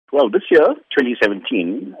Well, this year,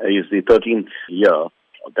 2017, is the 13th year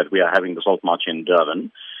that we are having the Salt March in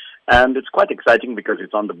Durban. And it's quite exciting because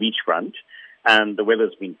it's on the beachfront and the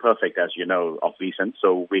weather's been perfect, as you know, of recent.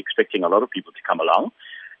 So we're expecting a lot of people to come along.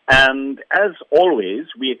 And as always,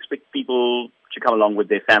 we expect people to come along with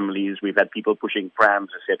their families. We've had people pushing prams,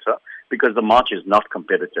 etc., because the march is not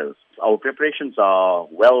competitive. Our preparations are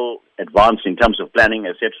well advanced in terms of planning,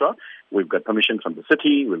 etc. We've got permission from the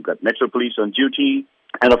city. We've got Metro Police on duty.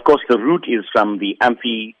 And of course, the route is from the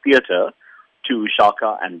amphitheater to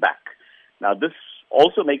Shaka and back. Now, this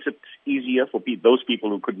also makes it easier for those people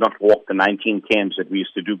who could not walk the 19 kms that we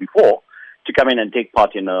used to do before to come in and take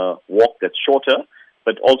part in a walk that's shorter,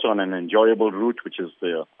 but also on an enjoyable route, which is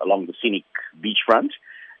along the scenic beachfront,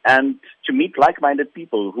 and to meet like-minded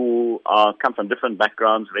people who come from different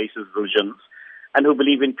backgrounds, races, religions, and who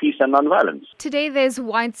believe in peace and nonviolence. Today there's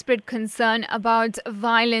widespread concern about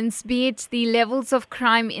violence, be it the levels of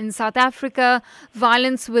crime in South Africa,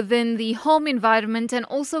 violence within the home environment, and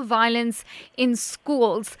also violence in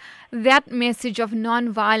schools. That message of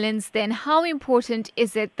non-violence, then, how important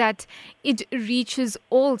is it that it reaches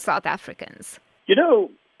all South Africans? You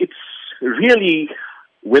know, it's really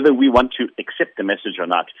whether we want to accept the message or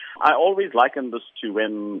not. I always liken this to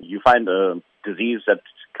when you find a disease that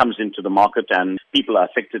comes into the market and people are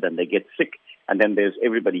affected and they get sick, and then there's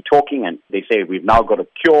everybody talking and they say we've now got a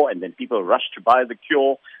cure, and then people rush to buy the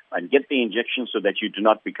cure and get the injection so that you do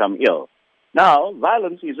not become ill. Now,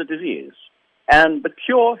 violence is a disease, and the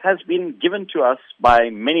cure has been given to us by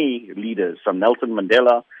many leaders, from Nelson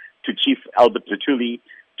Mandela to Chief Albert Lutuli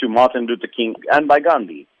to Martin Luther King, and by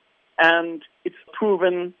Gandhi. And it's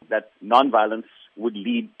proven that nonviolence would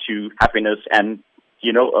lead to happiness and,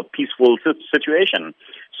 a peaceful situation.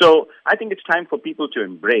 So I think it's time for people to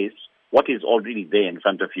embrace what is already there in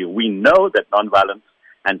front of you. We know that nonviolence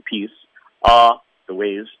and peace are the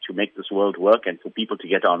ways to make this world work and for people to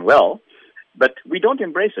get on well, but we don't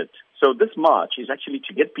embrace it. So this march is actually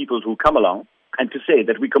to get people who come along and to say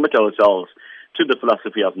that we commit ourselves to the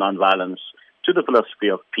philosophy of nonviolence, to the philosophy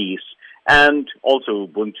of peace, and also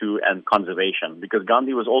Ubuntu and conservation, because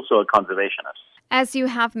Gandhi was also a conservationist. As you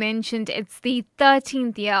have mentioned, it's the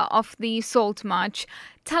 13th year of the Salt March.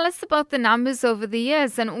 Tell us about the numbers over the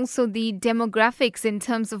years and also the demographics in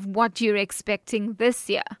terms of what you're expecting this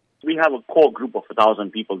year. We have a core group of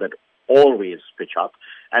 1,000 people that always pitch up.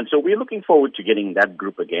 And so we're looking forward to getting that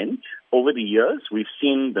group again. Over the years, we've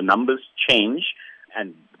seen the numbers change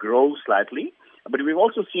and grow slightly, but we've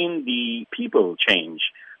also seen the people change.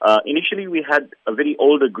 Initially, we had a very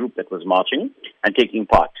older group that was marching and taking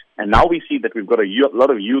part. And now we see that we've got a lot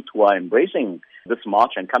of youth who are embracing this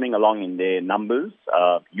march and coming along in their numbers,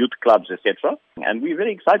 youth clubs, etc. And we're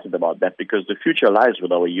very excited about that because the future lies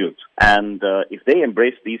with our youth. And if they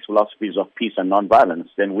embrace these philosophies of peace and nonviolence,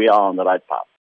 then we are on the right path.